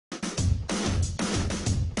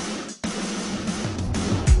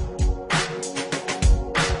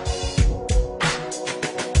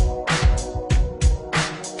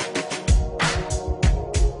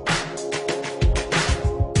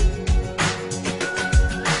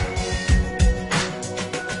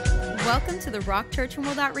Welcome to the Rock Church and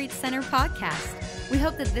World Outreach Center podcast. We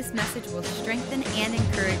hope that this message will strengthen and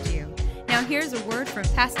encourage you. Now here's a word from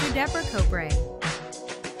Pastor Deborah Cobrae.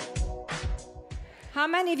 How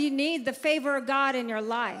many of you need the favor of God in your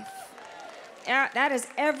life? That is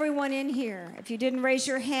everyone in here. If you didn't raise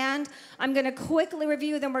your hand, I'm going to quickly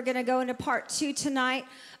review, then we're going to go into part 2 tonight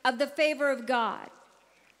of the favor of God.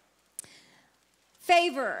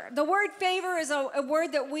 Favor. The word favor is a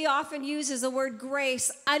word that we often use as the word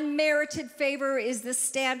grace. Unmerited favor is the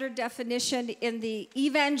standard definition in the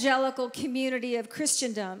evangelical community of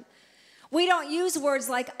Christendom. We don't use words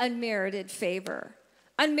like unmerited favor.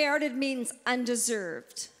 Unmerited means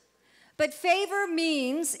undeserved. But favor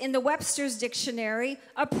means, in the Webster's dictionary,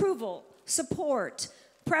 approval, support,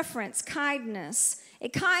 preference, kindness, a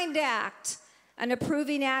kind act, an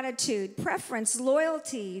approving attitude, preference,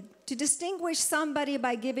 loyalty, to distinguish somebody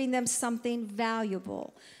by giving them something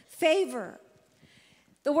valuable. Favor.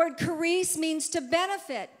 The word charis means to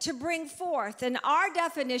benefit, to bring forth. And our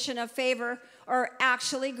definition of favor, or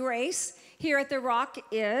actually grace, here at The Rock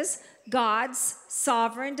is God's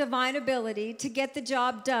sovereign divine ability to get the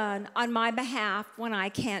job done on my behalf when I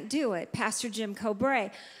can't do it. Pastor Jim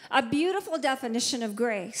Cobrae. A beautiful definition of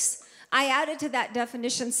grace. I added to that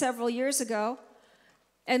definition several years ago.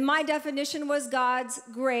 And my definition was God's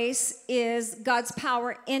grace is God's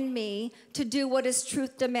power in me to do what His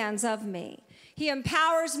truth demands of me. He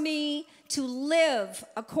empowers me to live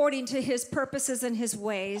according to His purposes and His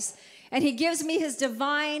ways. And He gives me His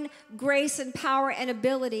divine grace and power and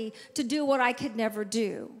ability to do what I could never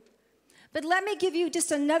do. But let me give you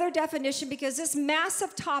just another definition, because this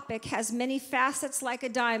massive topic has many facets like a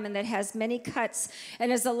diamond that has many cuts.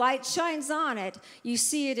 And as the light shines on it, you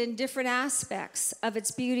see it in different aspects of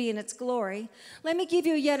its beauty and its glory. Let me give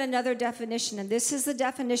you yet another definition. And this is the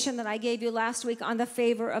definition that I gave you last week on the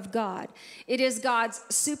favor of God. It is God's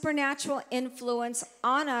supernatural influence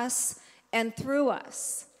on us and through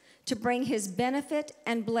us to bring His benefit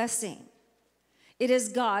and blessing. It is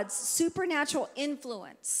God's supernatural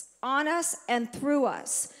influence on us and through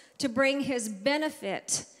us to bring His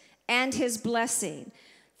benefit and His blessing.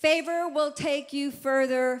 Favor will take you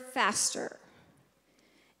further faster.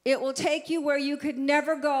 It will take you where you could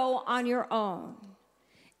never go on your own.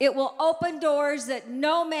 It will open doors that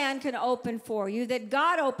no man can open for you, that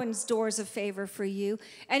God opens doors of favor for you,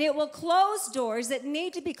 and it will close doors that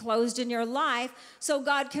need to be closed in your life so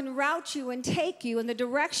God can route you and take you in the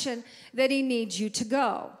direction that He needs you to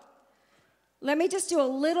go. Let me just do a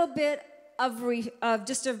little bit of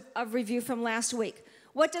review from last week.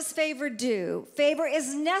 What does favor do? Favor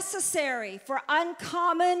is necessary for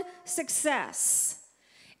uncommon success.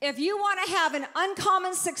 If you want to have an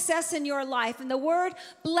uncommon success in your life, and the word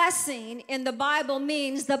blessing in the Bible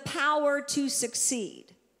means the power to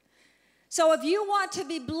succeed. So if you want to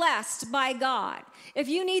be blessed by God, if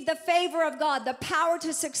you need the favor of God, the power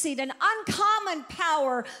to succeed, an uncommon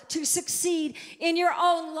power to succeed in your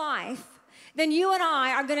own life, then you and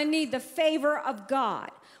I are going to need the favor of God.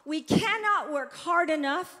 We cannot work hard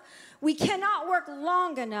enough. We cannot work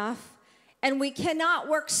long enough. And we cannot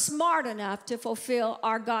work smart enough to fulfill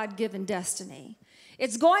our God-given destiny.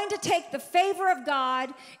 It's going to take the favor of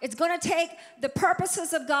God. It's going to take the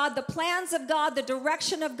purposes of God, the plans of God, the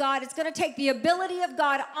direction of God. It's going to take the ability of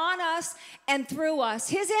God on us and through us,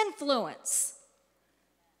 His influence,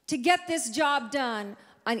 to get this job done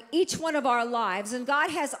on each one of our lives. And God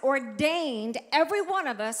has ordained every one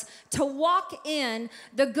of us to walk in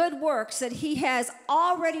the good works that He has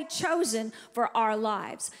already chosen for our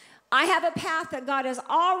lives. I have a path that God has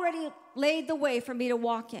already laid the way for me to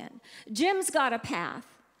walk in. Jim's got a path.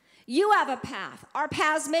 You have a path. Our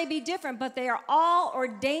paths may be different, but they are all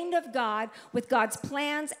ordained of God with God's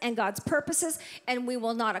plans and God's purposes, and we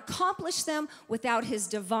will not accomplish them without His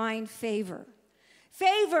divine favor.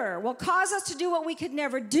 Favor will cause us to do what we could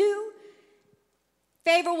never do.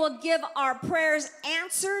 Favor will give our prayers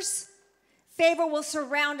answers. Favor will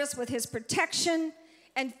surround us with His protection.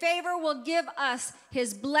 And favor will give us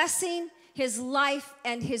His blessing, His life,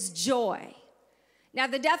 and His joy. Now,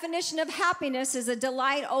 the definition of happiness is a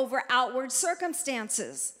delight over outward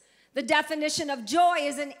circumstances. The definition of joy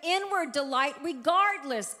is an inward delight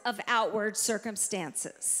regardless of outward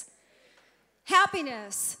circumstances.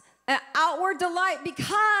 Happiness, an outward delight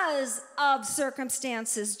because of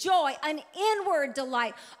circumstances. Joy, an inward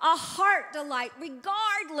delight, a heart delight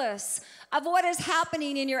regardless of what is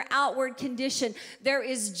happening in your outward condition. There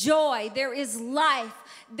is joy, there is life,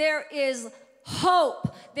 there is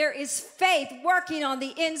hope, there is faith working on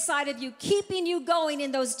the inside of you, keeping you going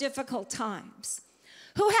in those difficult times.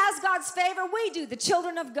 Who has God's favor? We do, the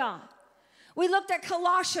children of God. We looked at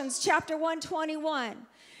Colossians chapter 1:21.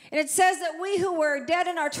 And it says that we who were dead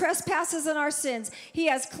in our trespasses and our sins, he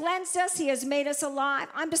has cleansed us, he has made us alive.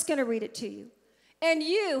 I'm just going to read it to you. And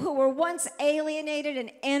you who were once alienated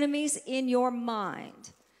and enemies in your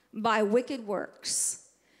mind by wicked works,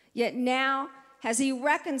 yet now has he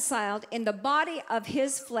reconciled in the body of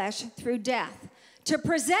his flesh through death, to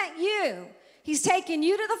present you, he's taken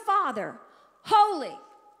you to the Father, holy,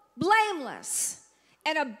 blameless,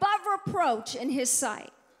 and above reproach in his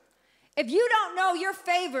sight. If you don't know you're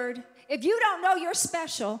favored, if you don't know you're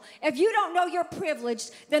special, if you don't know you're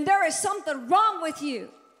privileged, then there is something wrong with you.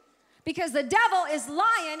 Because the devil is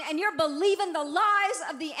lying and you're believing the lies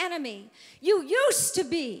of the enemy. You used to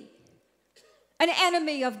be an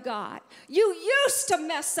enemy of God. You used to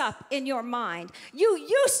mess up in your mind. You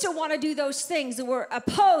used to want to do those things that were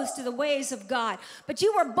opposed to the ways of God. But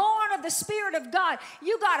you were born of the Spirit of God.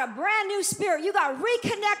 You got a brand new spirit. You got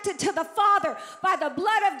reconnected to the Father by the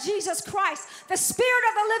blood of Jesus Christ. The Spirit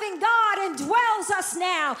of the living God indwells us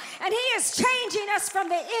now. And he is changing us from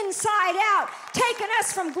the inside out, taking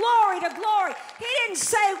us from glory to glory. He didn't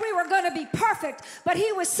say we were going to be perfect, but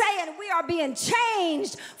he was saying we are being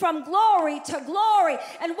changed from glory to glory.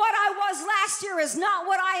 And what I was last year is not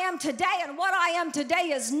what I am today, and what I am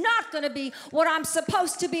today is not going to be what I'm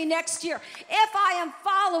supposed to be next year if I am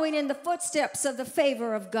following in the footsteps of the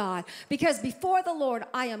favor of God. Because before the Lord,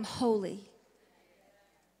 I am holy.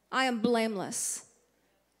 I am blameless.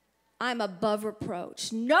 I'm above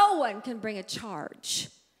reproach. No one can bring a charge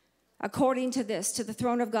according to this to the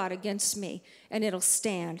throne of God against me, and it'll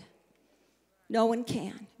stand. No one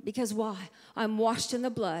can. Because why? I'm washed in the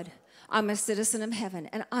blood. I'm a citizen of heaven,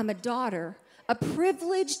 and I'm a daughter, a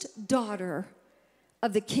privileged daughter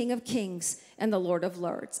of the King of Kings and the Lord of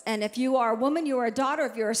Lords. And if you are a woman, you are a daughter.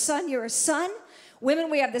 If you're a son, you're a son.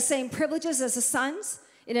 Women, we have the same privileges as the sons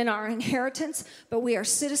in our inheritance, but we are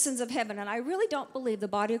citizens of heaven. And I really don't believe the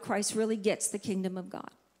body of Christ really gets the kingdom of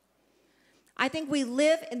God. I think we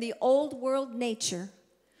live in the old world nature.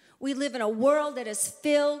 We live in a world that is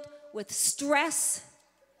filled with stress,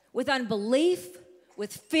 with unbelief,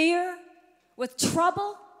 with fear, with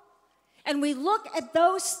trouble. And we look at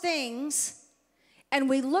those things, and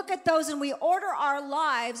we look at those and we order our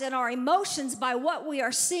lives and our emotions by what we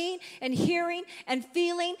are seeing and hearing and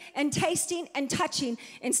feeling and tasting and touching,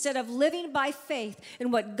 instead of living by faith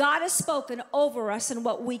in what God has spoken over us and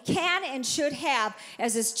what we can and should have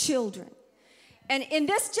as his children. And in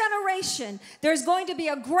this generation, there's going to be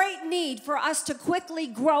a great need for us to quickly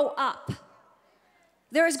grow up.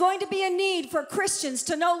 There is going to be a need for Christians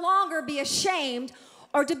to no longer be ashamed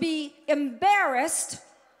or to be embarrassed,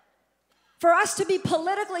 for us to be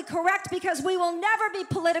politically correct, because we will never be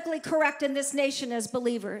politically correct in this nation as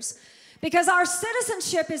believers, because our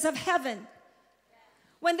citizenship is of heaven.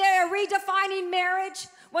 When they are redefining marriage,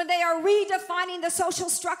 when they are redefining the social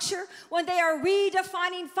structure, when they are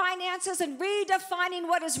redefining finances and redefining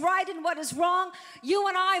what is right and what is wrong, you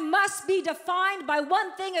and I must be defined by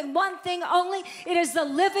one thing and one thing only. It is the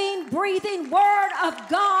living, breathing Word of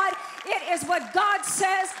God. It is what God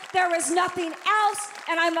says. There is nothing else,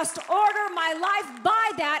 and I must order my life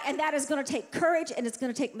by that, and that is going to take courage, and it's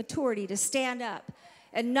going to take maturity to stand up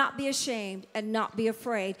and not be ashamed and not be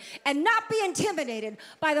afraid and not be intimidated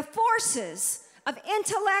by the forces of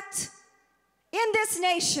intellect in this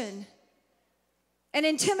nation and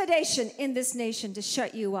intimidation in this nation to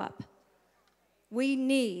shut you up. We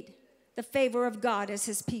need the favor of God as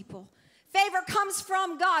his people. Favor comes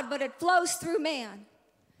from God, but it flows through man.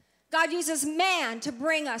 God uses man to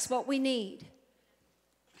bring us what we need.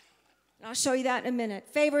 And I'll show you that in a minute.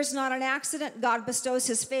 Favor is not an accident. God bestows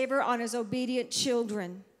his favor on his obedient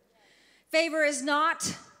children. Favor is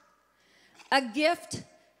not a gift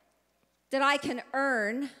that I can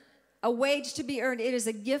earn, a wage to be earned. It is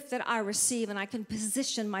a gift that I receive, and I can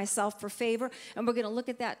position myself for favor, and we're going to look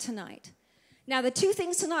at that tonight. Now, the two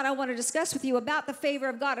things tonight I want to discuss with you about the favor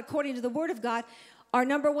of God according to the Word of God are,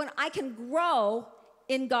 number one, I can grow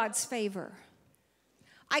in God's favor.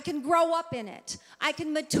 I can grow up in it. I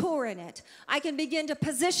can mature in it. I can begin to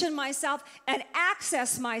position myself and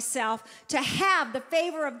access myself to have the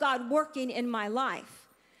favor of God working in my life.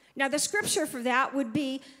 Now, the scripture for that would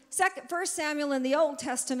be 1 Samuel in the Old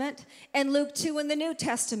Testament and Luke 2 in the New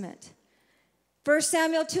Testament. 1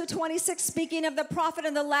 Samuel 2:26, speaking of the prophet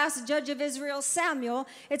and the last judge of Israel, Samuel,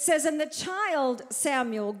 it says, "And the child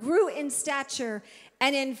Samuel grew in stature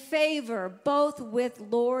and in favor both with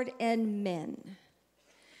Lord and men."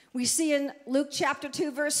 We see in Luke chapter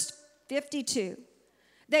 2, verse 52,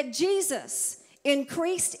 that Jesus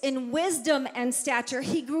increased in wisdom and stature.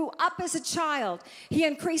 He grew up as a child. He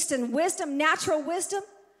increased in wisdom, natural wisdom.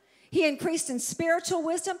 He increased in spiritual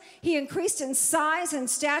wisdom. He increased in size and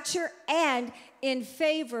stature and in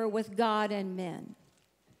favor with God and men.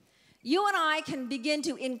 You and I can begin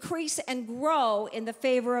to increase and grow in the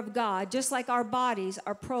favor of God, just like our bodies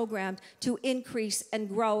are programmed to increase and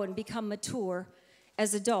grow and become mature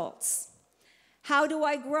as adults. How do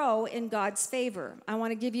I grow in God's favor? I want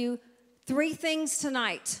to give you 3 things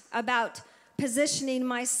tonight about positioning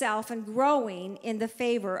myself and growing in the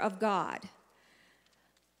favor of God.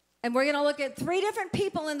 And we're going to look at 3 different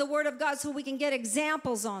people in the Word of God so we can get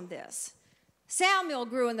examples on this. Samuel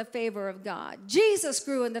grew in the favor of God. Jesus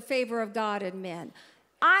grew in the favor of God and men.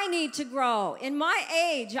 I need to grow. In my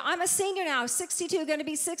age, I'm a senior now, 62, going to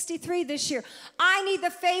be 63 this year. I need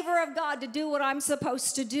the favor of God to do what I'm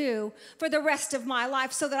supposed to do for the rest of my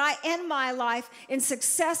life so that I end my life in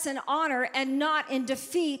success and honor and not in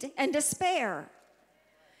defeat and despair.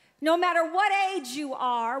 No matter what age you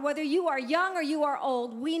are, whether you are young or you are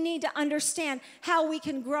old, we need to understand how we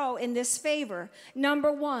can grow in this favor.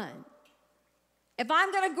 Number 1, if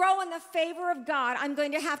I'm going to grow in the favor of God, I'm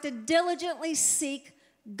going to have to diligently seek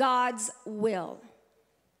God's will.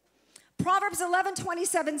 Proverbs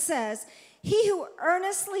 11:27 says, "He who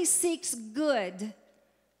earnestly seeks good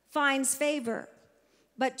finds favor,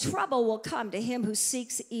 but trouble will come to him who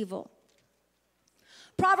seeks evil."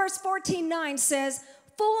 Proverbs 14:9 says,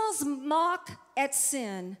 "Fools mock at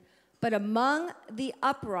sin, but among the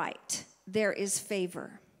upright there is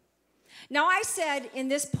favor." Now I said in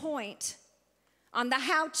this point on the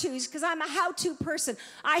how-tos, because I'm a how-to person.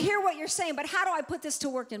 I hear what you're saying, but how do I put this to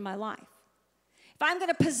work in my life? If I'm going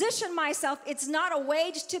to position myself, it's not a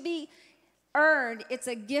wage to be earned, it's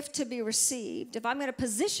a gift to be received. If I'm going to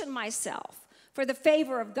position myself for the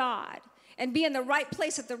favor of God and be in the right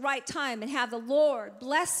place at the right time and have the Lord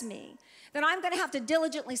bless me, then I'm going to have to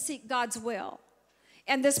diligently seek God's will.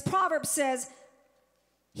 And this proverb says,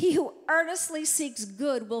 "He who earnestly seeks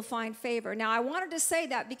good will find favor." Now, I wanted to say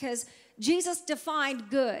that because Jesus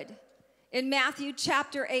defined good in Matthew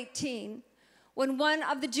chapter 18. When one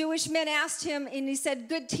of the Jewish men asked him, and he said,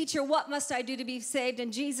 "Good teacher, what must I do to be saved?"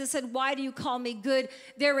 And Jesus said, "Why do you call me good?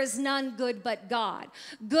 There is none good but God."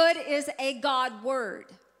 Good is a God word.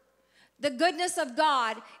 The goodness of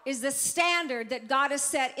God is the standard that God has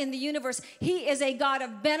set in the universe. He is a God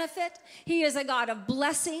of benefit. He is a God of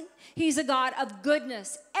blessing. He's a God of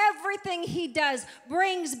goodness. Everything he does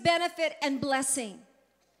brings benefit and blessing.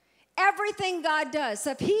 Everything God does.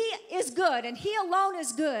 So if he is good and he alone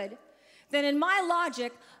is good, then in my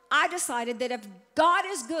logic, I decided that if God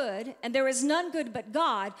is good and there is none good but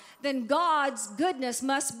God, then God's goodness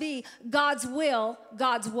must be God's will,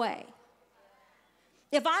 God's way.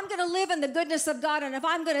 If I'm going to live in the goodness of God and if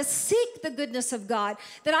I'm going to seek the goodness of God,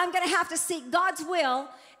 then I'm going to have to seek God's will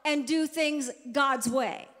and do things God's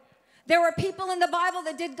way. There were people in the Bible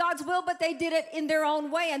that did God's will, but they did it in their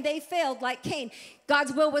own way, and they failed, like Cain.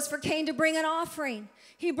 God's will was for Cain to bring an offering.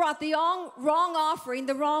 He brought the wrong offering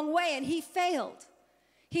the wrong way, and he failed.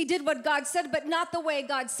 He did what God said, but not the way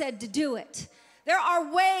God said to do it. There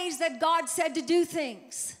are ways that God said to do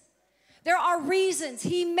things. There are reasons.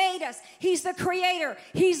 He made us. He's the creator.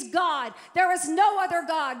 He's God. There is no other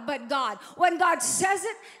God but God. When God says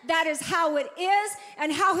it, that is how it is,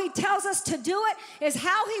 and how he tells us to do it is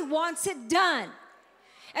how he wants it done.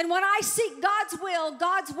 And when I seek God's will,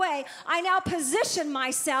 God's way, I now position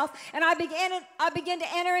myself, and I begin to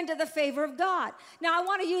enter into the favor of God. Now, I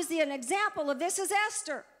want to use an example of this is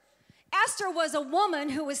Esther. Esther was a woman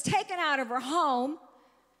who was taken out of her home.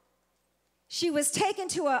 She was taken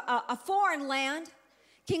to a foreign land.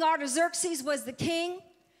 King Artaxerxes was the king.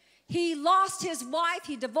 He lost his wife.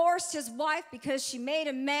 He divorced his wife because she made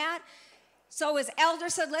him mad. So his elder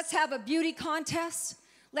said, "Let's have a beauty contest.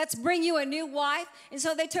 Let's bring you a new wife." And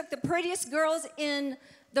so they took the prettiest girls in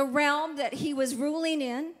the realm that he was ruling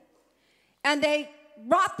in, and they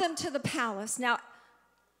brought them to the palace. Now,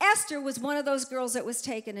 Esther was one of those girls that was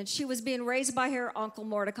taken, and she was being raised by her uncle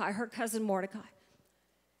Mordecai, her cousin Mordecai.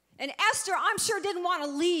 And Esther, I'm sure, didn't want to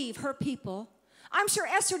leave her people. I'm sure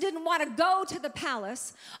Esther didn't want to go to the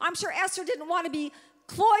palace. I'm sure Esther didn't want to be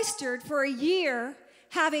cloistered for a year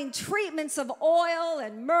having treatments of oil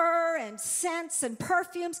and myrrh and scents and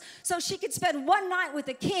perfumes so she could spend one night with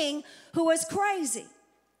a king who was crazy.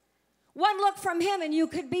 One look from him and you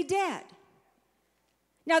could be dead.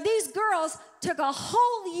 Now, these girls took a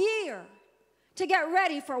whole year to get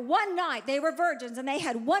ready for one night. They were virgins, and they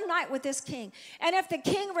had one night with this king. And if the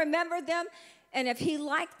king remembered them, and if he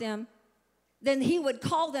liked them, then he would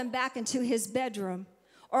call them back into his bedroom,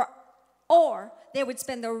 or they would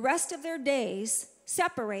spend the rest of their days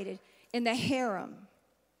separated in the harem,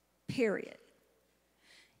 period.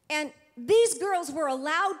 And these girls were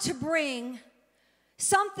allowed to bring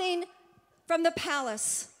something from the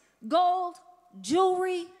palace: gold,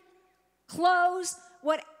 jewelry, clothes,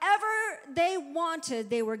 whatever they wanted.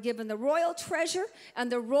 They were given the royal treasure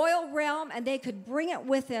and the royal realm, and they could bring it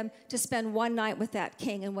with them to spend one night with that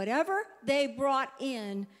king. And whatever they brought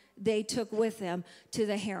in, they took with them to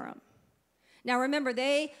the harem. Now remember,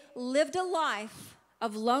 they lived a life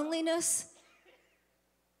of loneliness,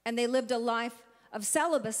 and they lived a life of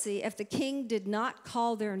celibacy if the king did not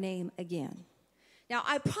call their name again. Now,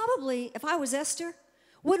 I probably, if I was Esther,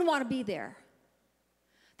 wouldn't want to be there.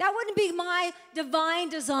 That wouldn't be my divine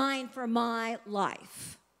design for my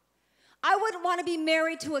life. I wouldn't want to be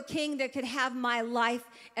married to a king that could have my life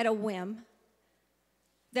at a whim,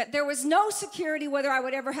 that there was no security whether I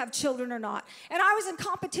would ever have children or not. And I was in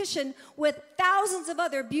competition with thousands of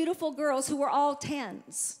other beautiful girls who were all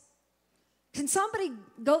 10s. Can somebody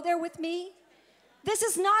go there with me? This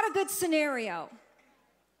is not a good scenario.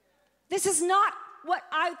 This is not what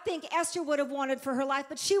I think Esther would have wanted for her life,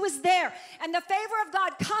 but she was there. And the favor of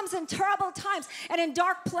God comes in terrible times and in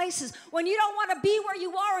dark places. When you don't want to be where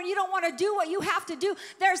you are and you don't want to do what you have to do,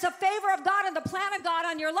 there's the favor of God and the plan of God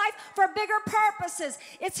on your life for bigger purposes.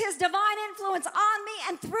 It's His divine influence on me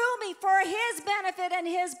and through me for His benefit and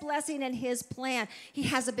His blessing and His plan. He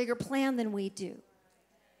has a bigger plan than we do.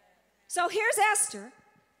 So here's Esther.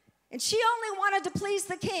 And she only wanted to please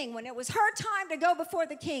the king. When it was her time to go before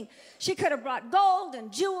the king, she could have brought gold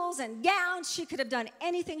and jewels and gowns. She could have done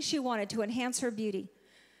anything she wanted to enhance her beauty.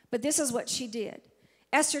 But this is what she did.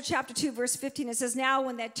 Esther chapter 2, verse 15, it says, "Now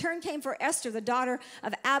when that turn came for Esther, the daughter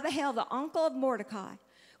of Abihail, the uncle of Mordecai,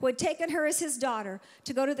 who had taken her as his daughter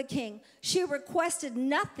to go to the king, she requested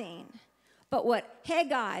nothing but what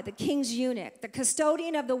Haggai, the king's eunuch, the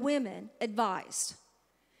custodian of the women, advised.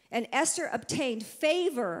 And Esther obtained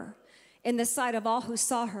favor in the sight of all who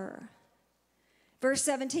saw her." Verse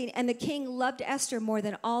 17, "And the king loved Esther more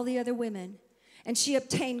than all the other women, and she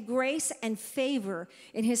obtained grace and favor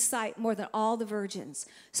in his sight more than all the virgins.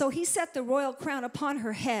 So he set the royal crown upon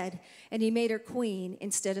her head, and he made her queen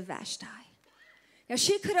instead of Vashti." Now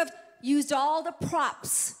she could have used all the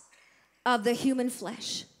props of the human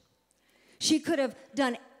flesh. She could have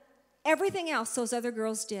done everything else those other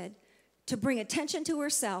girls did to bring attention to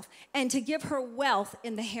herself and to give her wealth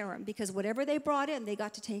in the harem, because whatever they brought in, they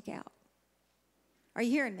got to take out. Are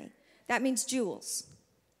you hearing me? That means jewels.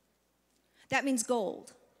 That means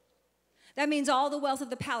gold. That means all the wealth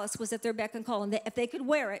of the palace was at their beck and call, and if they could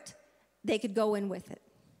wear it, they could go in with it.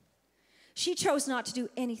 She chose not to do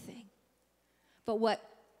anything but what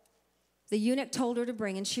the eunuch told her to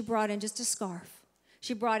bring, and she brought in just a scarf.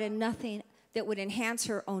 She brought in nothing that would enhance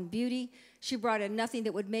her own beauty. She brought in nothing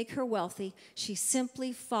that would make her wealthy. She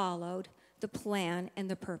simply followed the plan and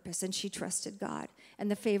the purpose, and she trusted God,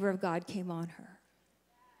 and the favor of God came on her.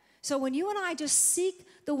 So when you and I just seek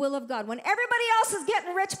the will of God, when everybody else is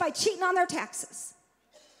getting rich by cheating on their taxes,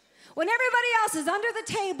 when everybody else is under the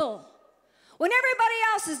table, when everybody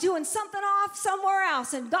else is doing something off somewhere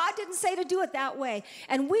else, and God didn't say to do it that way,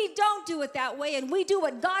 and we don't do it that way, and we do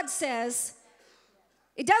what God says,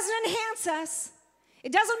 it doesn't enhance us.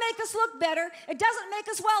 It doesn't make us look better. It doesn't make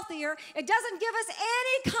us wealthier. It doesn't give us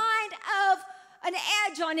any kind of an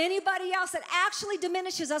edge on anybody else. That actually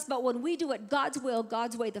diminishes us. But when we do it God's will,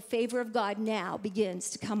 God's way, the favor of God now begins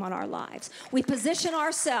to come on our lives. We position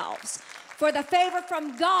ourselves for the favor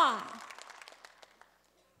from God.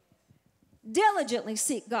 Diligently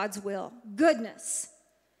seek God's will, goodness.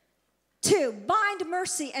 2, bind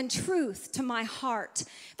mercy and truth to my heart.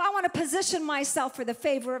 If I want to position myself for the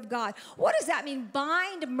favor of God, what does that mean?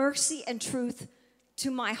 Bind mercy and truth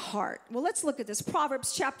to my heart. Well, let's look at this.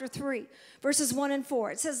 Proverbs chapter 3, verses 1 and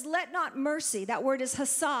 4. It says, "Let not mercy," that word is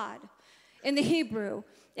hasad in the Hebrew.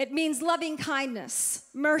 It means loving kindness,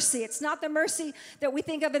 mercy. It's not the mercy that we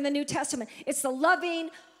think of in the New Testament. It's the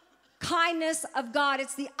loving kindness of God.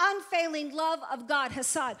 It's the unfailing love of God,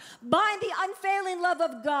 hasad. Bind the unfailing love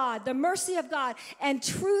of God, the mercy of God, and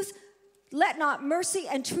truth. Let not mercy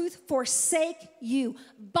and truth forsake you.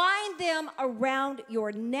 Bind them around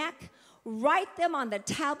your neck. Write them on the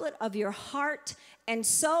tablet of your heart, and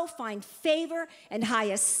so find favor and high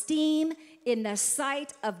esteem in the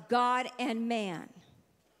sight of God and man.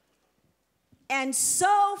 And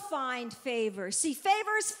so find favor. See,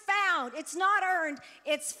 favor is found. It's not earned.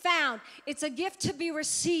 It's found. It's a gift to be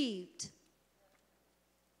received.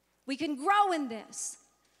 We can grow in this.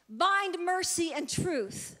 Bind mercy and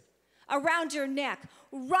truth around your neck.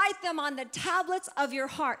 Write them on the tablets of your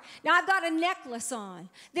heart. Now, I've got a necklace on.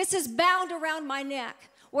 This is bound around my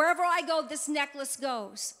neck. Wherever I go, this necklace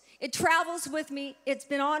goes. It travels with me. It's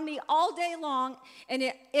been on me all day long, and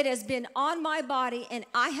it has been on my body, and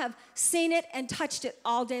I have seen it and touched it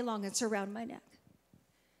all day long. It's around my neck.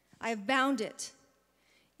 I have bound it.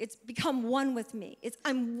 It's become one with me.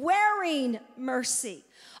 I'm wearing mercy.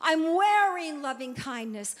 I'm wearing loving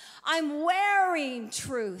kindness. I'm wearing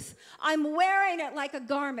truth. I'm wearing it like a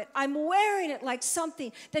garment. I'm wearing it like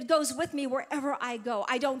something that goes with me wherever I go.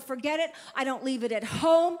 I don't forget it. I don't leave it at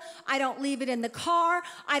home. I don't leave it in the car.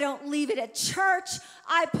 I don't leave it at church.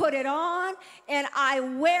 I put it on and I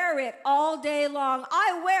wear it all day long.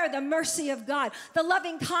 I wear the mercy of God, the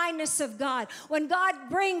loving kindness of God. When God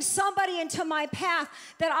brings somebody into my path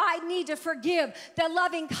that I need to forgive, the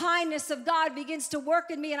loving kindness of God begins to work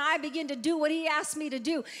in me, and I begin to do what he asked me to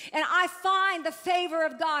do. And I find the favor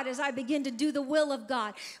of God as I begin to do the will of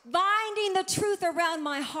God. Binding the truth around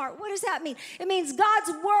my heart. What does that mean? It means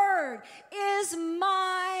God's word is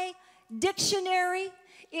my dictionary.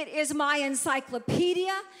 It is my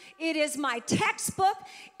encyclopedia. It is my textbook.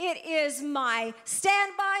 It is my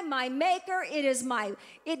standby, my maker. It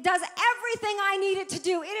does everything I need it to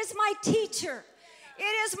do. It is my teacher.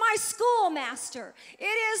 It is my schoolmaster. It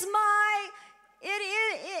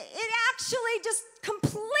actually just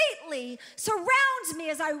completely surrounds me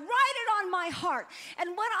as I write it on my heart. And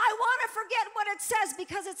when I want to forget what it says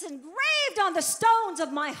because it's engraved on the stones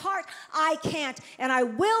of my heart, I can't. And I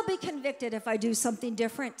will be convicted if I do something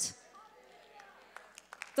different.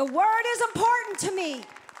 The word is important to me.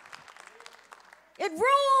 It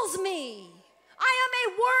rules me. I am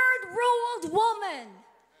a word-ruled woman.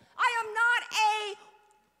 I am not a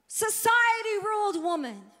society-ruled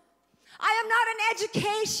woman. I am not an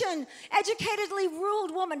educatedly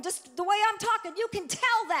ruled woman. Just the way I'm talking, you can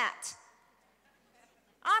tell that.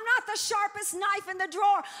 I'm not the sharpest knife in the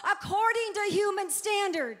drawer according to human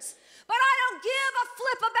standards. But I don't give a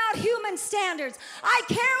flip about human standards. I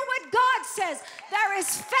care what God says. There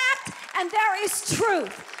is fact and there is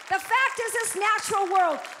truth. The fact is this natural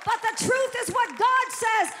world, but the truth is what God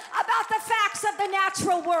says about the facts of the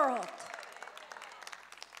natural world.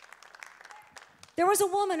 There was a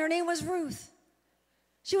woman, her name was Ruth.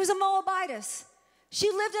 She was a Moabitess.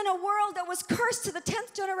 She lived in a world that was cursed to the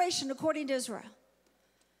 10th generation according to Israel.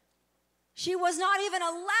 She was not even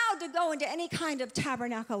allowed to go into any kind of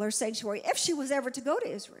tabernacle or sanctuary if she was ever to go to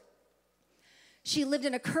Israel. She lived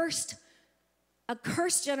in a cursed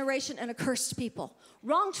generation and a cursed people.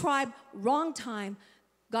 Wrong tribe, wrong time,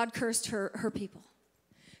 God cursed her people.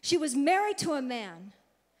 She was married to a man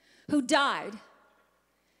who died.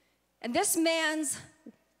 And this man's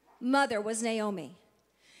mother was Naomi.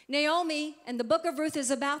 Naomi, and the book of Ruth is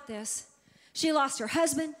about this. She lost her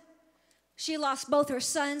husband. She lost both her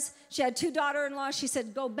sons. She had 2 daughters-in-law. She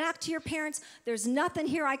said, go back to your parents. There's nothing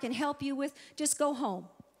here I can help you with. Just go home.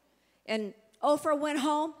 And Oprah went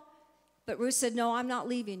home, but Ruth said, no, I'm not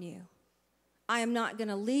leaving you. I am not going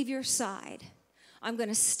to leave your side. I'm going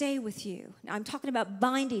to stay with you. Now, I'm talking about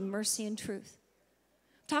binding mercy and truth.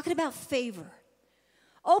 I'm talking about favor.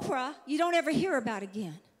 Oprah, you don't ever hear about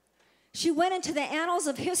again. She went into the annals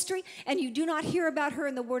of history, and you do not hear about her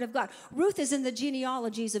in the Word of God. Ruth is in the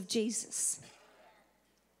genealogies of Jesus.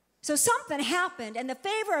 So something happened, and the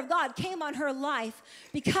favor of God came on her life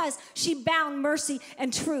because she bound mercy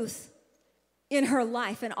and truth in her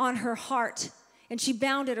life and on her heart, and she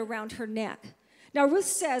bound it around her neck. Now, Ruth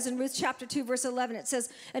says in Ruth chapter 2, verse 11, it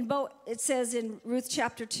says in Ruth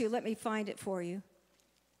chapter 2, let me find it for you.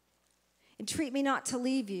 Entreat me not to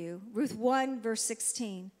leave you. Ruth 1, verse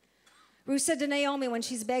 16. Ruth said to Naomi when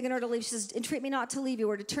she's begging her to leave, she says, entreat me not to leave you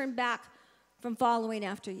or to turn back from following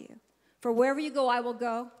after you. For wherever you go, I will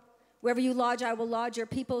go. Wherever you lodge, I will lodge. Your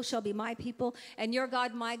people shall be my people, and your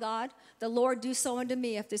God, my God. The Lord do so unto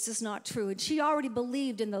me if this is not true. And she already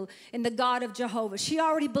believed in the God of Jehovah. She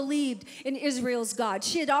already believed in Israel's God.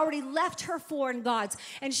 She had already left her foreign gods,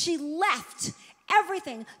 and she left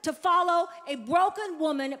everything to follow a broken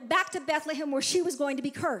woman back to Bethlehem where she was going to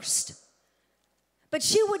be cursed. But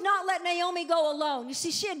she would not let Naomi go alone. You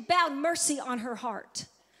see, she had bound mercy on her heart.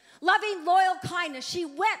 Loving, loyal kindness, she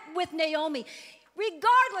went with Naomi,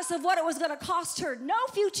 regardless of what it was going to cost her. No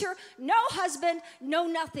future, no husband, no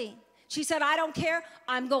nothing. She said, I don't care.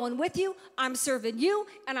 I'm going with you. I'm serving you,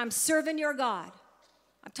 and I'm serving your God.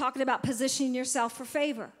 I'm talking about positioning yourself for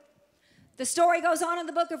favor. The story goes on in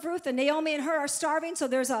the book of Ruth, and Naomi and her are starving, so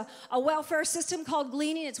there's a welfare system called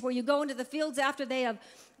gleaning. It's where you go into the fields after they have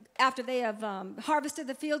harvested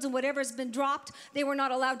the fields, and whatever has been dropped, they were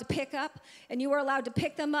not allowed to pick up, and you were allowed to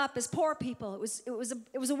pick them up as poor people.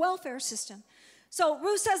 It was a welfare system. So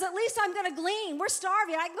Ruth says, at least I'm going to glean. We're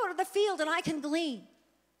starving. I can go to the field and I can glean.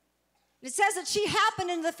 It says that she happened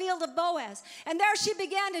in the field of Boaz. And there she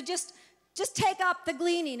began to just take up the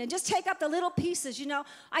gleaning and just take up the little pieces. You know,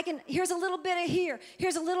 here's a little bit of here.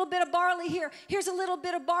 Here's a little bit of barley here. Here's a little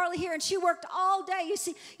bit of barley here. And she worked all day. You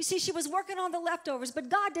see, she was working on the leftovers. But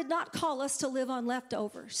God did not call us to live on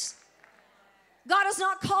leftovers. God has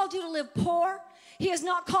not called you to live poor. He has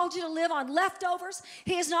not called you to live on leftovers.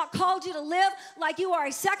 He has not called you to live like you are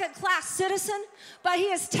a second-class citizen, but he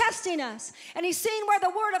is testing us. And he's seeing where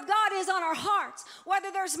the word of God is on our hearts,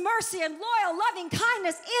 whether there's mercy and loyal, loving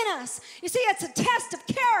kindness in us. You see, it's a test of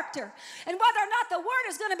character. And whether or not the word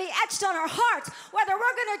is going to be etched on our hearts, whether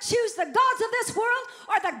we're going to choose the gods of this world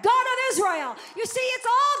or the God of Israel. You see, it's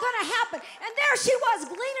all going to happen. And there she was,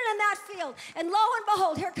 gleaning in that field. And lo and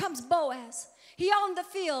behold, here comes Boaz. He owned the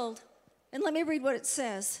field. And let me read what it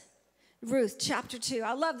says. Ruth chapter 2.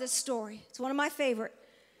 I love this story. It's one of my favorite.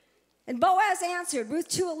 And Boaz answered, Ruth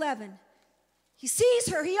 2:11. He sees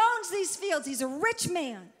her. He owns these fields. He's a rich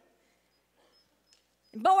man.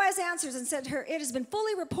 And Boaz answers and said to her, it has been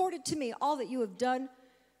fully reported to me all that you have done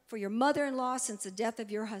for your mother-in-law since the death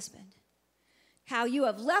of your husband. How you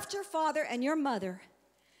have left your father and your mother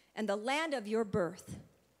and the land of your birth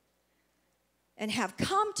and have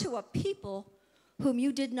come to a people whom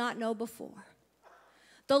you did not know before.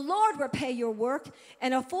 The Lord repay your work,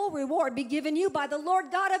 and a full reward be given you by the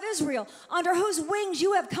Lord God of Israel, under whose wings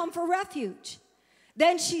you have come for refuge.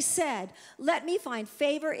 Then she said, let me find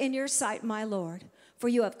favor in your sight, my Lord, for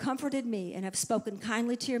you have comforted me and have spoken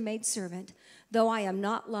kindly to your maidservant, though I am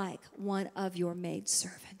not like one of your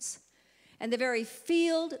maidservants. And the very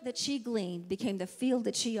field that she gleaned became the field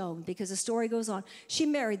that she owned, because the story goes on. She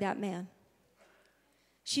married that man.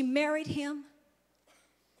 She married him.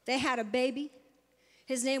 They had a baby.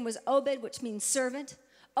 His name was Obed, which means servant.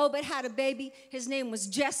 Obed had a baby. His name was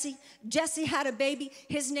Jesse. Jesse had a baby.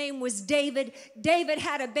 His name was David. David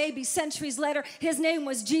had a baby centuries later. His name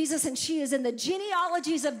was Jesus, and she is in the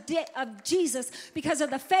genealogies of Jesus because of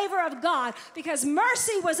the favor of God, because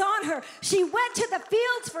mercy was on her. She went to the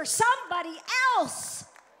fields for somebody else.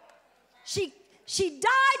 She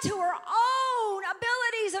died to her own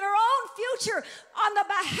abilities and her own future on the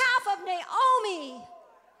behalf of Naomi.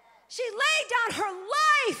 She laid down her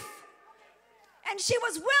life, and she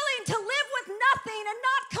was willing to live with nothing and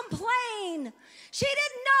not complain. She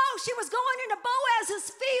didn't know she was going into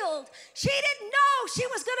Boaz's field. She didn't know she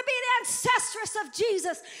was going to be an ancestress of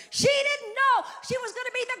Jesus. She didn't know she was going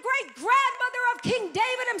to be the great-grandmother of King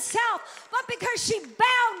David himself. But because she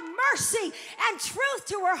bound mercy and truth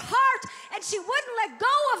to her heart, and she wouldn't let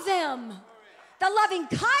go of them, the loving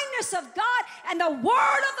kindness of God and the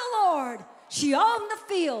word of the Lord, she owned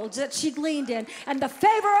the fields that she gleaned in, and the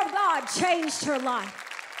favor of God changed her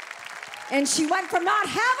life. And she went from not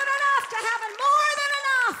having enough to having more than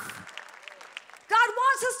enough. God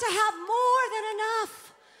wants us to have more than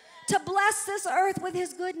enough to bless this earth with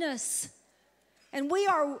his goodness. And we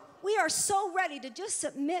are so ready to just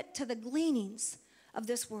submit to the gleanings of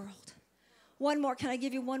this world. One more. Can I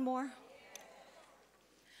give you one more?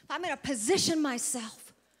 I'm going to position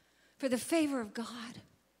myself for the favor of God.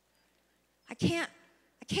 I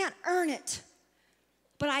can't earn it,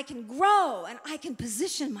 but I can grow and I can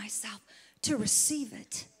position myself to receive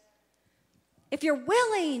it. If you're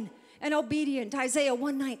willing and obedient, Isaiah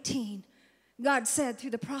 1:19, God said through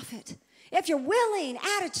the prophet, if you're willing,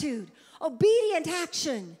 attitude, obedient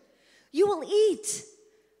action, you will eat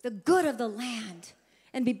the good of the land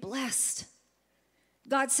and be blessed.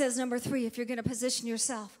 God says, number 3, if you're going to position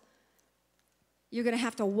yourself, you're going to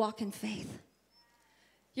have to walk in faith.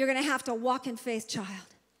 You're going to have to walk in faith, child.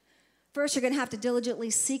 First, you're going to have to diligently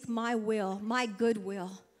seek my will, my good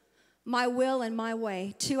will and my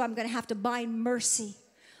way. 2, I'm going to have to bind mercy,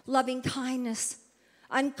 loving kindness,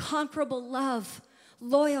 unconquerable love,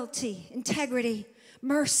 loyalty, integrity,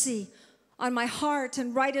 mercy on my heart,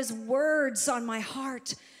 and write his words on my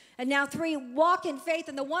heart. And now 3, walk in faith.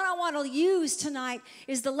 And the one I want to use tonight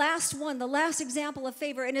is the last one, the last example of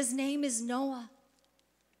favor, and his name is Noah.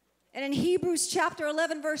 And in Hebrews chapter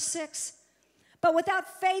 11, verse 6, but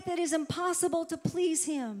without faith it is impossible to please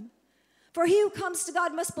him. For he who comes to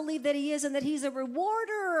God must believe that he is and that he's a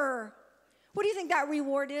rewarder. What do you think that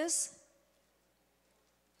reward is?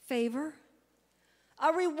 Favor.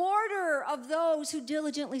 A rewarder of those who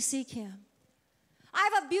diligently seek him. I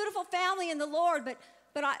have a beautiful family in the Lord,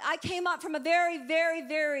 but I came up from a very, very,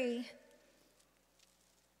 very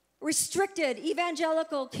restricted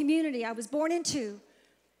evangelical community I was born into.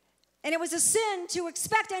 And it was a sin to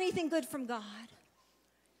expect anything good from God.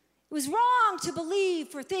 It was wrong to believe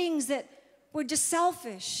for things that were just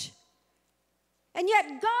selfish. And yet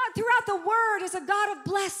God throughout the word is a God of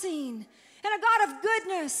blessing and a God of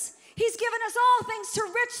goodness. He's given us all things to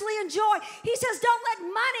richly enjoy. He says, don't let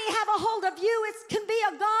money have a hold of you. It can be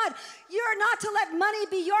a God. You're not to let money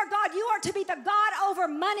be your God. You are to be the God over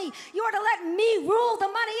money. You are to let me rule the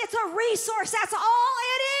money. It's a resource. That's all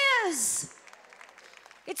it is.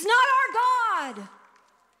 It's not our God.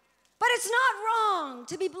 But it's not wrong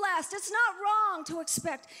to be blessed. It's not wrong to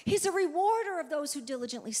expect. He's a rewarder of those who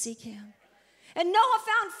diligently seek him. And Noah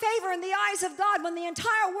found favor in the eyes of God when the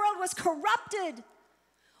entire world was corrupted.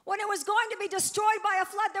 When it was going to be destroyed by a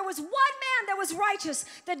flood, there was one man that was righteous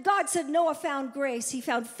that God said, Noah found grace. He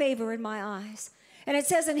found favor in my eyes. And it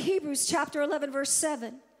says in Hebrews chapter 11, verse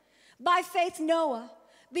 7, by faith Noah,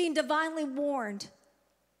 being divinely warned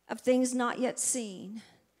of things not yet seen,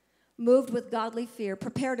 moved with godly fear,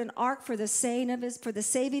 prepared an ark for the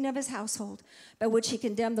saving of his household, by which he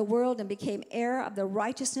condemned the world and became heir of the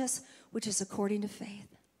righteousness which is according to faith.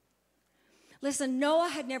 Listen, Noah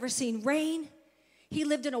had never seen rain. He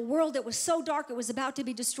lived in a world that was so dark it was about to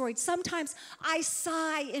be destroyed. Sometimes I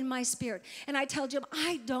sigh in my spirit and I tell Jim,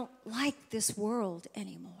 I don't like this world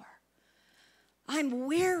anymore. I'm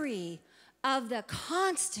weary of the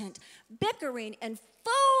constant bickering and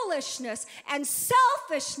foolishness and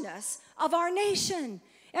selfishness of our nation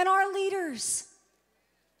and our leaders.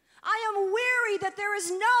 I am weary that there is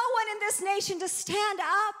no one in this nation to stand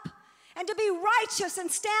up and to be righteous and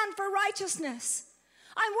stand for righteousness.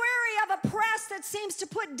 I'm weary of a press that seems to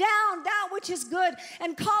put down that which is good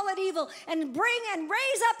and call it evil, and bring and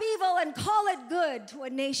raise up evil and call it good to a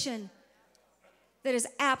nation that is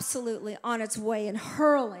absolutely on its way and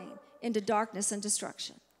hurling into darkness and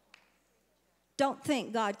destruction. Don't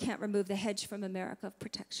think God can't remove the hedge from America of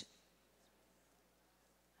protection.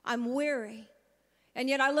 I'm weary. And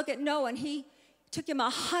yet I look at Noah, and he took him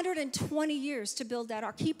 120 years to build that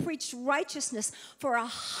ark. He preached righteousness for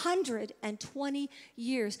 120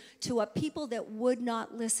 years to a people that would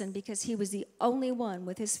not listen, because he was the only one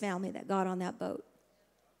with his family that got on that boat.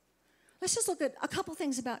 Let's just look at a couple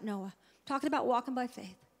things about Noah. Talking about walking by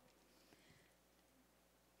faith.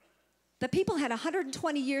 The people had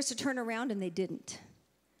 120 years to turn around, and they didn't.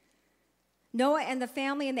 Noah and the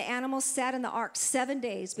family and the animals sat in the ark 7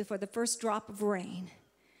 days before the first drop of rain.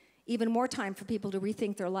 Even more time for people to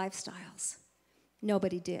rethink their lifestyles.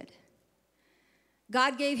 Nobody did.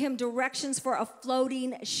 God gave him directions for a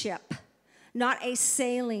floating ship, not a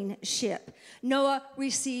sailing ship. Noah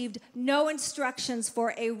received no instructions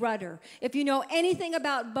for a rudder. If you know anything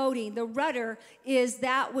about boating, the rudder is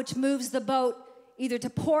that which moves the boat either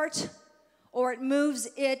to port or it moves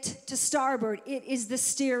it to starboard. It is the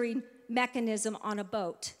steering mechanism on a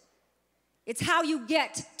boat. It's how you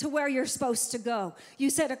get to where you're supposed to go. You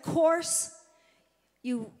set a course,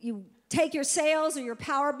 you take your sails or your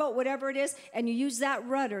power boat, whatever it is, and you use that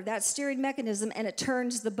rudder, that steering mechanism, and it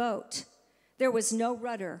turns the boat. There was no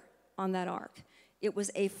rudder on that ark. It was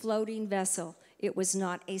a floating vessel. It was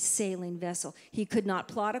not a sailing vessel. He could not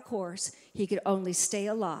plot a course. He could only stay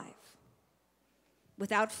alive.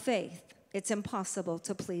 Without faith, it's impossible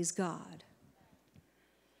to please God.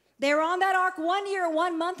 They were on that ark 1 year,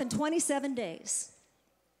 1 month, and 27 days.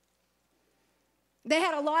 They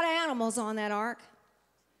had a lot of animals on that ark.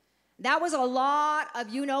 That was a lot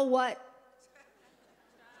of you-know-what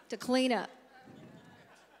to clean up.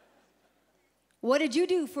 What did you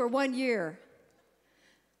do for 1 year,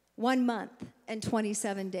 1 month, and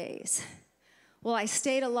 27 days? Well, I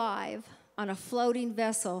stayed alive on a floating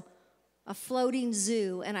vessel, a floating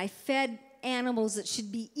zoo, and I fed animals that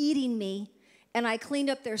should be eating me, and I cleaned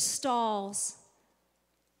up their stalls,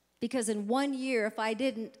 because in 1 year, if I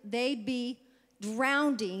didn't, they'd be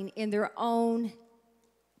drowning in their own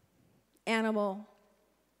animal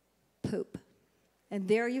poop. And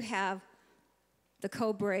there you have the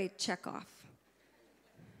Cobrae checkoff.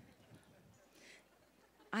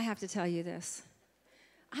 I have to tell you this.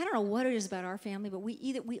 I don't know what it is about our family, but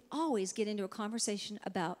we always get into a conversation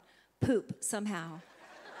about poop somehow.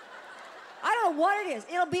 I don't know what it is.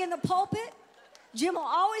 It'll be in the pulpit. Jim will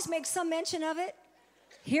always make some mention of it.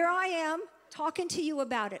 Here I am talking to you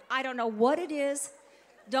about it. I don't know what it is.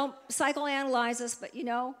 Don't psychoanalyze us, but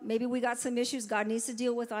maybe we got some issues God needs to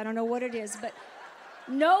deal with. I don't know what it is. But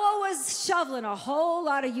Noah was shoveling a whole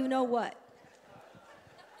lot of you-know-what.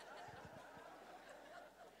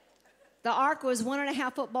 The ark was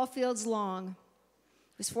 1.5 football fields long.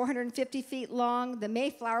 It was 450 feet long. The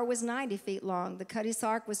Mayflower was 90 feet long. The Cuddy's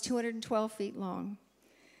ark was 212 feet long.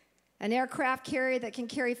 An aircraft carrier that can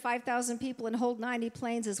carry 5,000 people and hold 90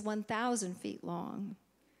 planes is 1,000 feet long.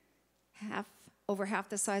 Over half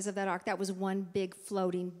the size of that ark. That was one big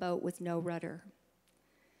floating boat with no rudder.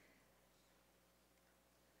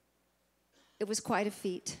 It was quite a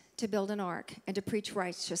feat to build an ark and to preach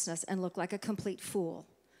righteousness and look like a complete fool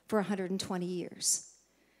for 120 years.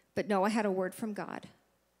 But Noah had a word from God.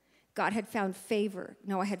 God had found favor.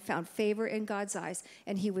 Noah had found favor in God's eyes,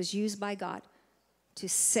 and he was used by God to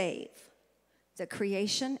save the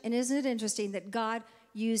creation. And isn't it interesting that God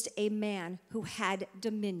used a man who had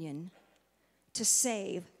dominion to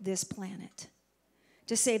save this planet,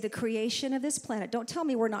 to save the creation of this planet? Don't tell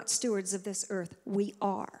me we're not stewards of this earth. We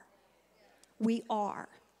are. We are.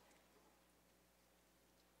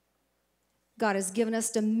 God has given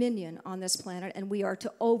us dominion on this planet, and we are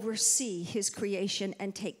to oversee his creation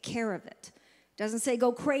and take care of it. Doesn't say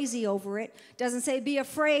go crazy over it. Doesn't say be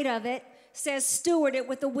afraid of it. Says steward it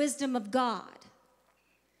with the wisdom of God.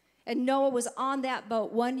 And Noah was on that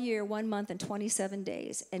boat 1 year, 1 month, and 27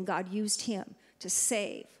 days, and God used him to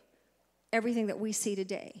save everything that we see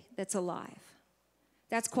today that's alive.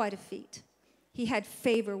 That's quite a feat. He had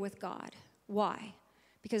favor with God. Why?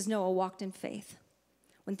 Because Noah walked in faith.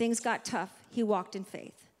 When things got tough, he walked in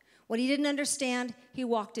faith. When he didn't understand, he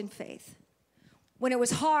walked in faith. When it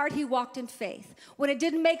was hard, he walked in faith. When it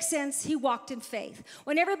didn't make sense, he walked in faith.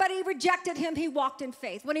 When everybody rejected him, he walked in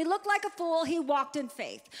faith. When he looked like a fool, he walked in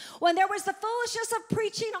faith. When there was the foolishness of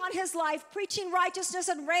preaching on his life, preaching righteousness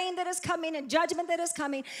and rain that is coming and judgment that is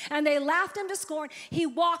coming, and they laughed him to scorn, he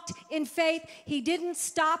walked in faith. He didn't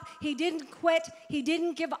stop. He didn't quit. He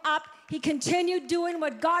didn't give up. He continued doing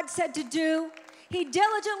what God said to do. He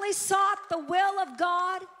diligently sought the will of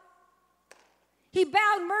God. He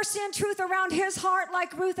bound mercy and truth around his heart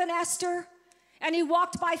like Ruth and Esther, and he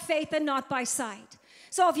walked by faith and not by sight.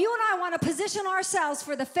 So if you and I want to position ourselves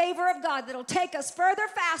for the favor of God that'll take us further,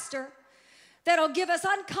 faster, that'll give us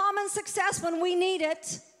uncommon success when we need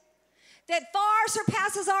it, that far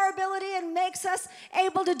surpasses our ability and makes us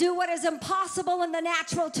able to do what is impossible in the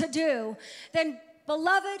natural to do, then,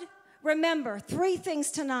 beloved, remember 3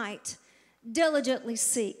 things tonight. Diligently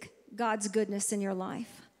seek God's goodness in your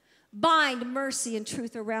life. Bind mercy and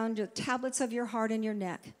truth around the tablets of your heart and your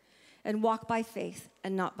neck, and walk by faith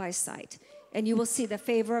and not by sight. And you will see the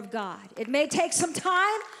favor of God. It may take some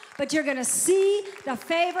time, but you're going to see the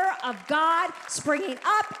favor of God springing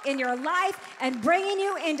up in your life and bringing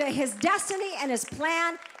you into his destiny and his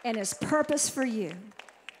plan and his purpose for you.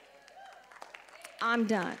 I'm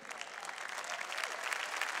done.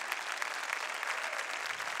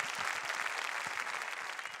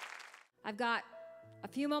 I've got a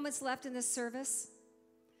few moments left in this service,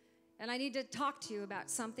 and I need to talk to you about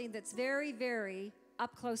something that's very, very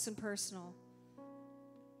up close and personal.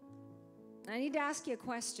 I need to ask you a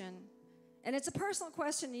question, and it's a personal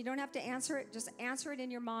question. You don't have to answer it. Just answer it in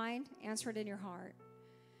your mind, answer it in your heart.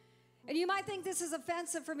 And you might think this is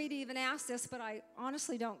offensive for me to even ask this, but I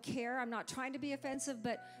honestly don't care. I'm not trying to be offensive,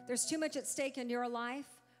 but there's too much at stake in your life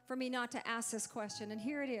for me not to ask this question, and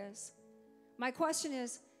here it is. My question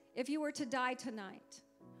is, if you were to die tonight,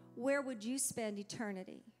 where would you spend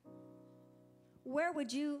eternity? Where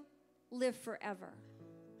would you live forever?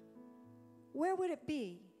 Where would it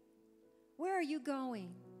be? Where are you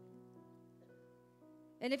going?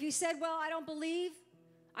 And if you said, well, I don't believe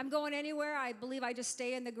I'm going anywhere, I believe I just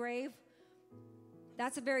stay in the grave,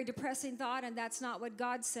 that's a very depressing thought, and that's not what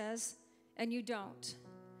God says, and you don't.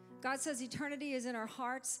 God says eternity is in our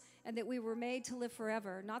hearts, and that we were made to live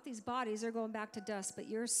forever. Not these bodies, they're going back to dust, but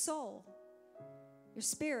your soul, your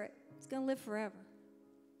spirit, is going to live forever.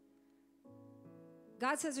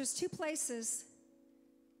 God says there's 2 places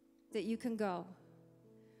that you can go.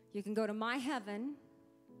 You can go to my heaven,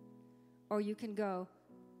 or you can go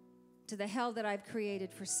to the hell that I've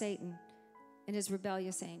created for Satan and his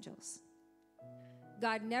rebellious angels.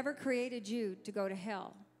 God never created you to go to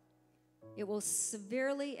hell. It will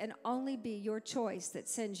severely and only be your choice that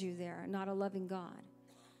sends you there, not a loving God.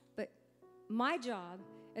 But my job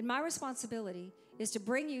and my responsibility is to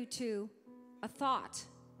bring you to a thought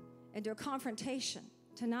and to a confrontation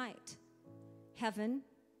tonight. Heaven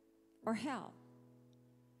or hell.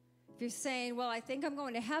 If you're saying, well, I think I'm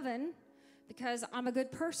going to heaven because I'm a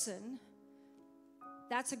good person,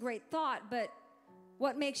 that's a great thought, but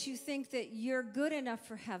what makes you think that you're good enough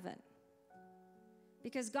for heaven?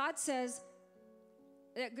 Because God says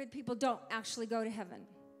that good people don't actually go to heaven.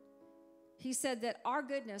 He said that our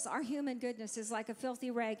goodness, our human goodness, is like a filthy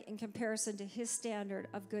rag in comparison to his standard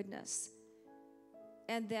of goodness.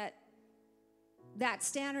 And that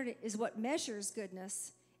standard is what measures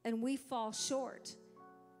goodness, and we fall short.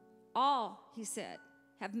 All, he said,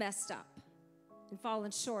 have messed up and fallen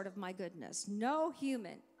short of my goodness. No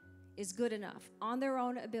human is good enough on their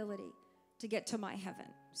own ability to get to my heaven.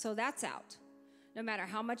 So that's out. No matter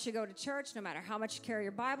how much you go to church, no matter how much you carry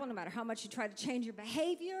your Bible, no matter how much you try to change your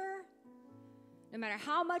behavior, No matter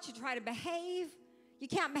how much you try to behave, you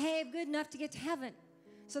can't behave good enough to get to heaven.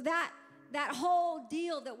 So that whole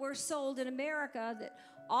deal that we're sold in America, that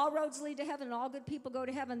all roads lead to heaven and all good people go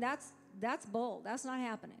to heaven, that's bull. That's not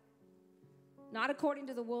happening. Not according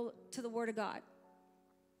to the Word of God.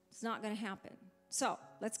 It's not going to happen. So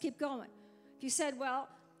let's keep going. If you said, well,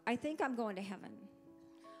 I think I'm going to heaven.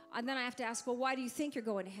 And then I have to ask, well, why do you think you're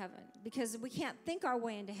going to heaven? Because we can't think our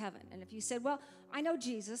way into heaven. And if you said, well, I know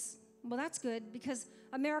Jesus, well, that's good because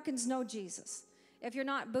Americans know Jesus. If you're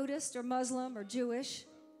not Buddhist or Muslim or Jewish,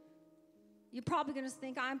 you're probably going to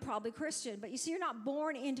think I'm probably Christian. But you see, you're not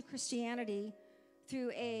born into Christianity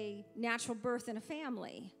through a natural birth in a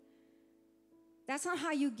family. That's not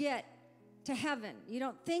how you get to heaven. You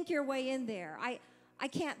don't think your way in there. I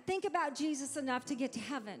can't think about Jesus enough to get to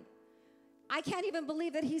heaven. I can't even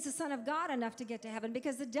believe that he's the Son of God enough to get to heaven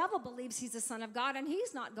because the devil believes he's the Son of God and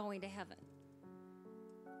he's not going to heaven.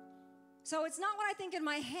 So it's not what I think in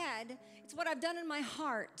my head, it's what I've done in my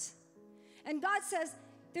heart. And God says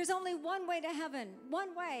there's only one way to heaven,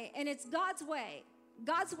 one way, and it's God's way,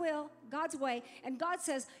 God's will, God's way. And God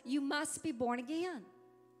says you must be born again.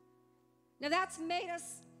 Now that's made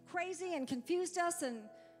us crazy and confused us, and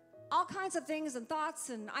all kinds of things and thoughts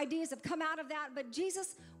and ideas have come out of that. But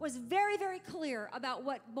Jesus was very, very clear about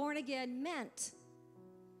what born again meant.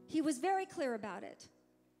 He was very clear about it.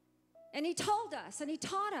 And he told us and he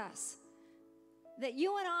taught us that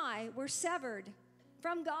you and I were severed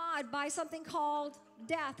from God by something called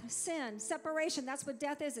death, sin, separation. That's what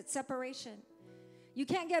death is. It's separation. You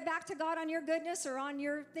can't get back to God on your goodness or on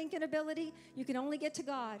your thinking ability. You can only get to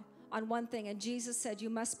God on one thing. And Jesus said, you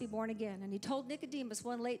must be born again. And he told Nicodemus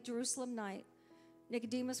one late Jerusalem night.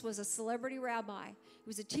 Nicodemus was a celebrity rabbi. He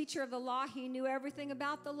was a teacher of the law. He knew everything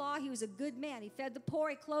about the law. He was a good man. He fed the poor.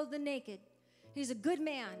 He clothed the naked. He's a good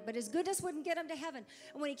man, but his goodness wouldn't get him to heaven.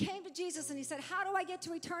 And when he came to Jesus and he said, how do I get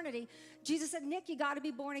to eternity? Jesus said, Nick, you got to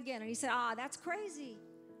be born again. And he said, that's crazy.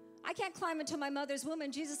 I can't climb into my mother's womb.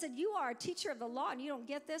 And Jesus said, you are a teacher of the law and you don't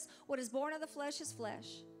get this. What is born of the flesh is flesh.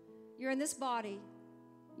 You're in this body.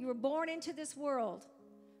 You were born into this world.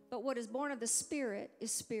 But what is born of the Spirit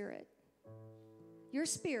is spirit. Your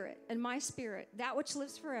spirit and my spirit, that which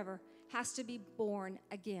lives forever, has to be born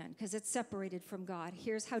again because it's separated from God.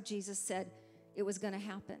 Here's how Jesus said it was going to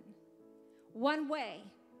happen. One way,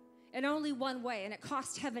 and only one way, and it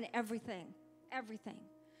cost heaven everything, everything.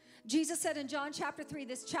 Jesus said in John chapter 3,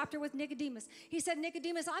 this chapter with Nicodemus, he said,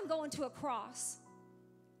 Nicodemus, I'm going to a cross.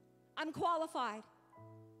 I'm qualified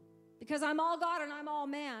because I'm all God and I'm all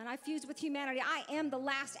man. I fused with humanity. I am the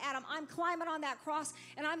last Adam. I'm climbing on that cross,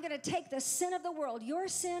 and I'm going to take the sin of the world, your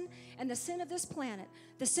sin and the sin of this planet,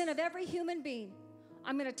 the sin of every human being.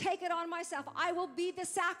 I'm going to take it on myself. I will be the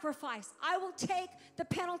sacrifice. I will take the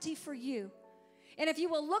penalty for you. And if you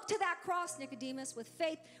will look to that cross, Nicodemus, with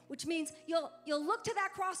faith, which means you'll look to that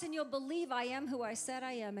cross and you'll believe I am who I said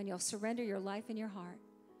I am, and you'll surrender your life and your heart.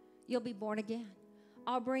 You'll be born again.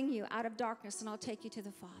 I'll bring you out of darkness and I'll take you to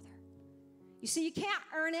the Father. You see, you can't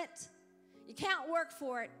earn it. You can't work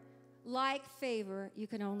for it. Like favor, you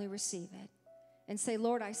can only receive it. And say,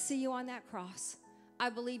 Lord, I see you on that cross. I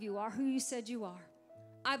believe you are who you said you are.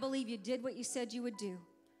 I believe you did what you said you would do.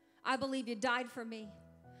 I believe you died for me.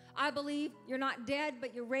 I believe you're not dead,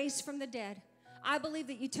 but you're raised from the dead. I believe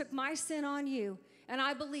that you took my sin on you, and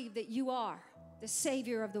I believe that you are the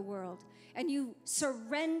Savior of the world. And you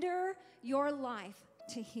surrender your life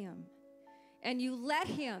to him. And you let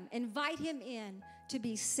him, invite him in to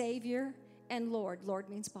be Savior and Lord. Lord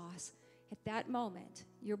means boss. At that moment,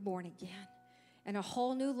 you're born again. And a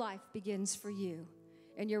whole new life begins for you.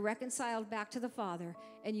 And you're reconciled back to the Father,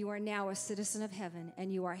 and you are now a citizen of heaven,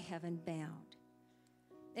 and you are heaven bound.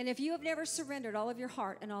 And if you have never surrendered all of your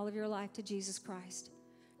heart and all of your life to Jesus Christ,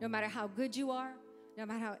 no matter how good you are, no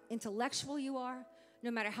matter how intellectual you are,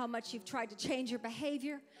 no matter how much you've tried to change your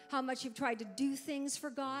behavior, how much you've tried to do things for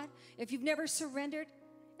God, if you've never surrendered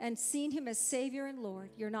and seen him as Savior and Lord,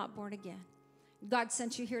 you're not born again. God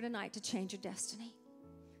sent you here tonight to change your destiny.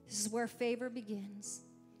 This is where favor begins.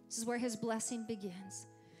 This is where his blessing begins.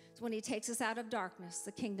 It's when he takes us out of darkness,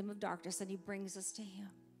 the kingdom of darkness, and he brings us to him.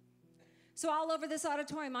 So all over this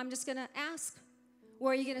auditorium, I'm just going to ask,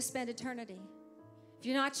 where are you going to spend eternity? If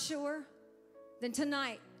you're not sure, then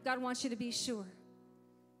tonight, God wants you to be sure.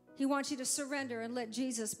 He wants you to surrender and let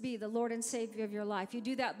Jesus be the Lord and Savior of your life. You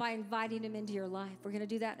do that by inviting him into your life. We're going to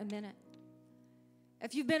do that in a minute.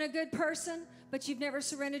 If you've been a good person, but you've never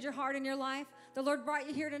surrendered your heart and your life, the Lord brought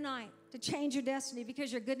you here tonight to change your destiny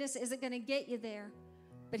because your goodness isn't going to get you there,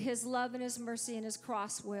 but his love and his mercy and his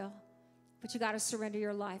cross will. But you got to surrender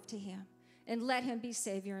your life to him and let him be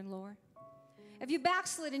Savior and Lord. If you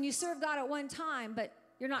backslid and you served God at one time, but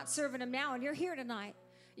you're not serving him now, and you're here tonight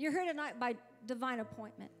by divine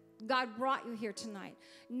appointment. God brought you here tonight.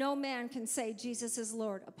 No man can say Jesus is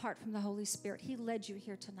Lord apart from the Holy Spirit. He led you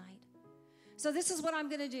here tonight. So this is what I'm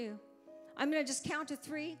going to do. I'm going to just count to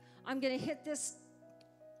 3. I'm going to hit this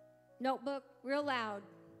notebook real loud.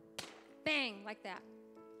 Bang, like that.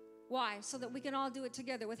 Why? So that we can all do it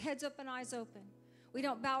together with heads up and eyes open. We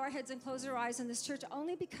don't bow our heads and close our eyes in this church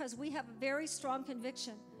only because we have a very strong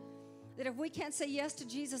conviction that if we can't say yes to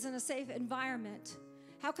Jesus in a safe environment,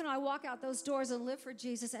 how can I walk out those doors and live for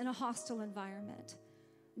Jesus in a hostile environment?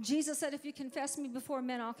 Jesus said, if you confess me before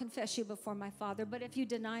men, I'll confess you before my Father. But if you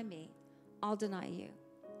deny me, I'll deny you.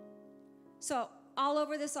 So all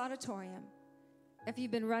over this auditorium, if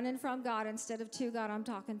you've been running from God instead of to God, I'm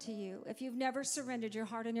talking to you. If you've never surrendered your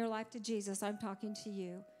heart and your life to Jesus, I'm talking to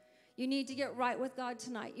you. You need to get right with God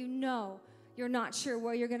tonight. You know you're not sure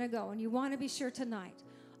where you're going to go, and you want to be sure tonight.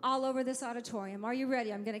 All over this auditorium. Are you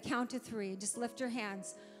ready? I'm going to count to 3. Just lift your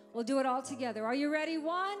hands. We'll do it all together. Are you ready?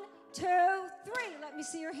 1, 2, 3. Let me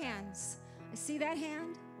see your hands. I see that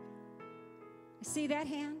hand. I see that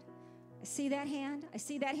hand. I see that hand. I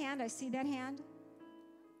see that hand. I see that hand.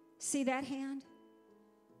 See that hand?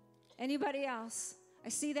 Anybody else? I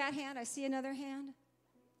see that hand. I see another hand.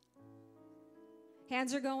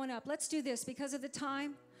 Hands are going up. Let's do this because of the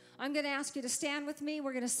time. I'm going to ask you to stand with me.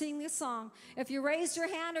 We're going to sing this song. If you raised your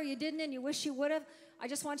hand or you didn't and you wish you would have, I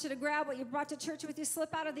just want you to grab what you brought to church with you,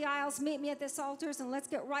 slip out of the aisles, meet me at this altar, and let's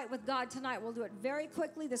get right with God tonight. We'll do it very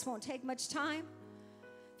quickly. This won't take much time.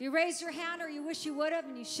 If you raised your hand or you wish you would have,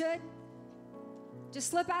 and you should,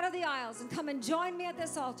 just slip out of the aisles and come and join me at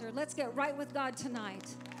this altar. Let's get right with God tonight.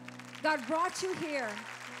 God brought you here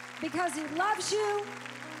because he loves you.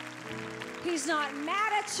 He's not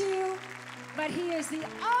mad at you. But he is the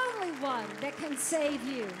only one that can save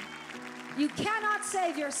you. You cannot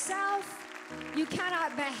save yourself. You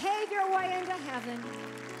cannot behave your way into heaven.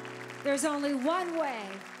 There's only one way.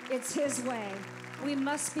 It's his way. We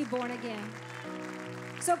must be born again.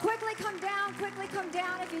 So quickly come down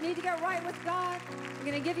if you need to get right with God. We're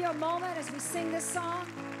going to give you a moment as we sing this song.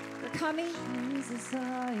 We're coming. Jesus,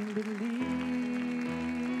 I believe.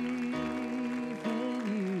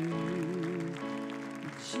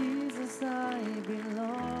 Jesus, I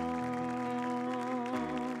belong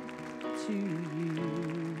to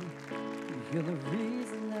you. You're the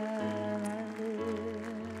reason that I live.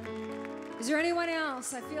 Is there anyone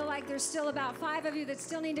else? I feel like there's still about 5 of you that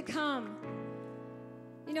still need to come.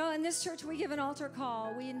 You know, in this church, we give an altar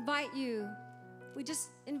call. We invite you. We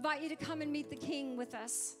just invite you to come and meet the King with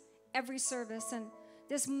us every service. And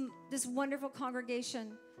this wonderful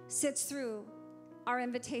congregation sits through our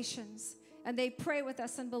invitations. And they pray with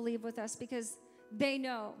us and believe with us because they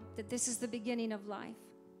know that this is the beginning of life.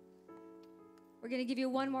 We're going to give you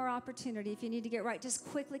one more opportunity. If you need to get right, just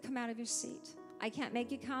quickly come out of your seat. I can't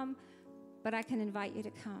make you come, but I can invite you to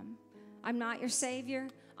come. I'm not your Savior.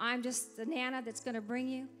 I'm just the Nana that's going to bring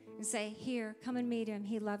you and say, here, come and meet him.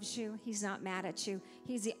 He loves you. He's not mad at you.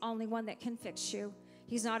 He's the only one that can fix you.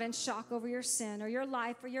 He's not in shock over your sin or your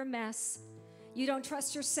life or your mess. You don't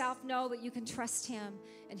trust yourself, no, but you can trust him,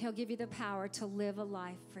 and he'll give you the power to live a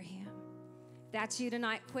life for him. If that's you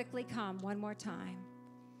tonight, quickly come one more time.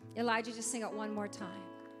 Elijah, just sing it one more time.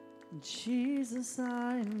 Jesus,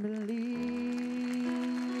 I believe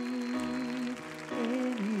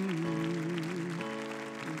in you.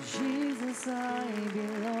 Jesus, I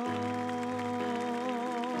belong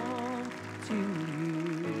to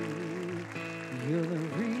you. You're the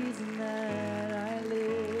reason that I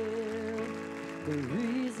live, the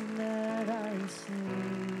reason that I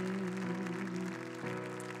sing.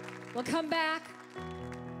 Well, come back.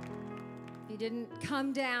 If you didn't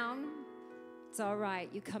come down, it's all right.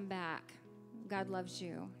 You come back. God loves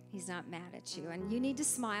you. He's not mad at you. And you need to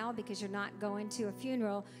smile because you're not going to a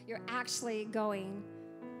funeral. You're actually going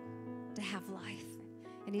to have life.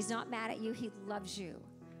 And he's not mad at you. He loves you.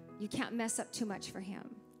 You can't mess up too much for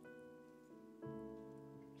him.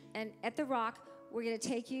 And at the Rock, we're going to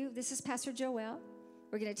take you. This is Pastor Joel.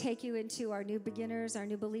 We're going to take you into our new beginners, our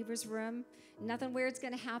new believers room. Nothing weird's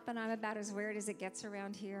going to happen. I'm about as weird as it gets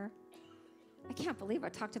around here. I can't believe I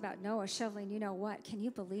talked about Noah shoveling you know what. Can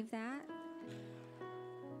you believe that?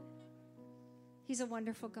 He's a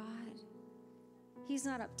wonderful God. He's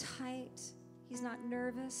not uptight. He's not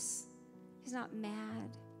nervous. He's not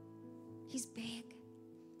mad. He's big.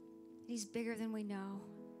 He's bigger than we know.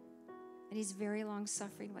 And he's very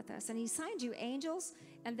long-suffering with us. And he signed you angels,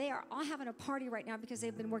 and they are all having a party right now because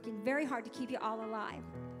they've been working very hard to keep you all alive.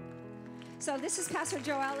 So this is Pastor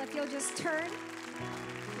Joel. If you'll just turn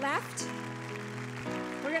left.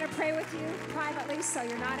 We're We're going to pray with you privately so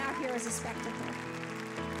you're not out here as a spectacle.